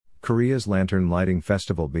Korea's Lantern Lighting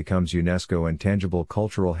Festival becomes UNESCO Intangible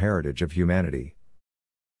Cultural Heritage of Humanity.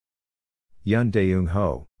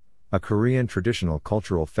 Yeondaeung-ho, a Korean traditional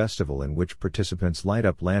cultural festival in which participants light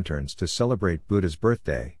up lanterns to celebrate Buddha's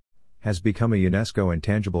birthday, has become a UNESCO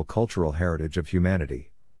Intangible Cultural Heritage of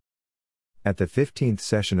Humanity. At the 15th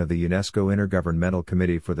session of the UNESCO Intergovernmental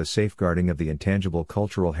Committee for the Safeguarding of the Intangible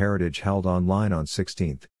Cultural Heritage held online on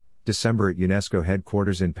 16 December at UNESCO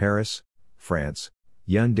headquarters in Paris, France,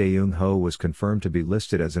 Yeondaeung-ho was confirmed to be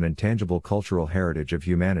listed as an Intangible Cultural Heritage of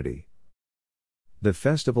Humanity. The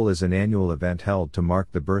festival is an annual event held to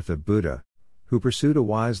mark the birth of Buddha, who pursued a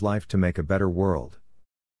wise life to make a better world.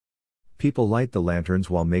 People light the lanterns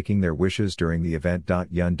while making their wishes during the event.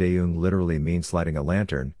 Yeondaeung literally means lighting a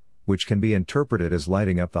lantern, which can be interpreted as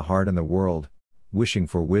lighting up the heart and the world, wishing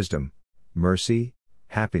for wisdom, mercy,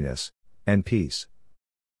 happiness, and peace.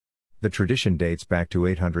 The tradition dates back to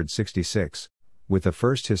 866, with the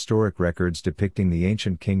first historic records depicting the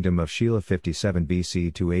ancient kingdom of Shilla 57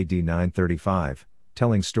 BC to AD 935,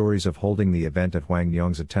 telling stories of holding the event at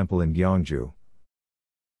Hwangryongsa Temple in Gyeongju.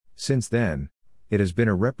 Since then, it has been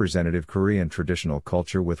a representative Korean traditional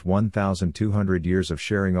culture with 1,200 years of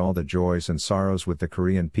sharing all the joys and sorrows with the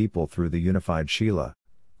Korean people through the unified Shilla,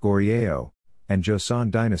 Goryeo, and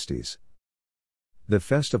Joseon dynasties. The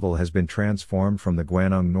festival has been transformed from the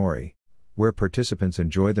Gwanong Nori, where participants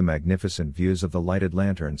enjoy the magnificent views of the lighted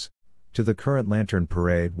lanterns, to the current Lantern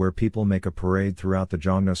Parade where people make a parade throughout the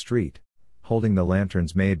Jongno Street, holding the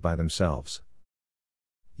lanterns made by themselves.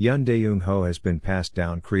 Yeondaeung-ho has been passed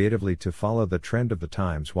down creatively to follow the trend of the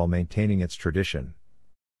times while maintaining its tradition.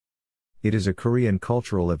 It is a Korean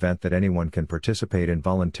cultural event that anyone can participate in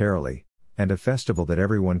voluntarily, and a festival that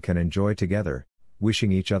everyone can enjoy together,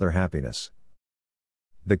 wishing each other happiness.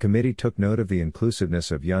 The committee took note of the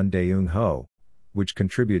inclusiveness of Yeondaeung-ho, which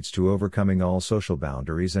contributes to overcoming all social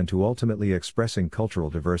boundaries and to ultimately expressing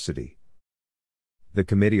cultural diversity. The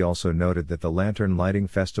committee also noted that the Lantern Lighting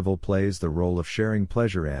Festival plays the role of sharing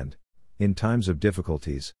pleasure and, in times of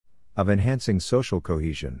difficulties, of enhancing social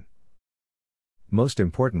cohesion. Most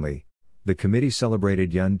importantly, the committee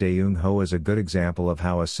celebrated Yeondaeung-ho as a good example of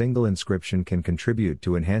how a single inscription can contribute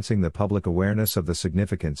to enhancing the public awareness of the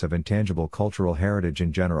significance of intangible cultural heritage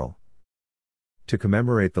in general. To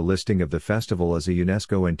commemorate the listing of the festival as a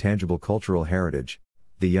UNESCO Intangible Cultural Heritage,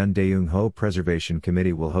 the Yeondaeung-ho Preservation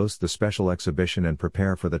Committee will host the special exhibition and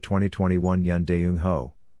prepare for the 2021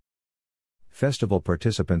 Yeondaeung-ho Festival.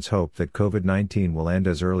 Participants hope that COVID-19 will end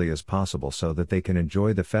as early as possible so that they can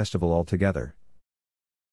enjoy the festival all together.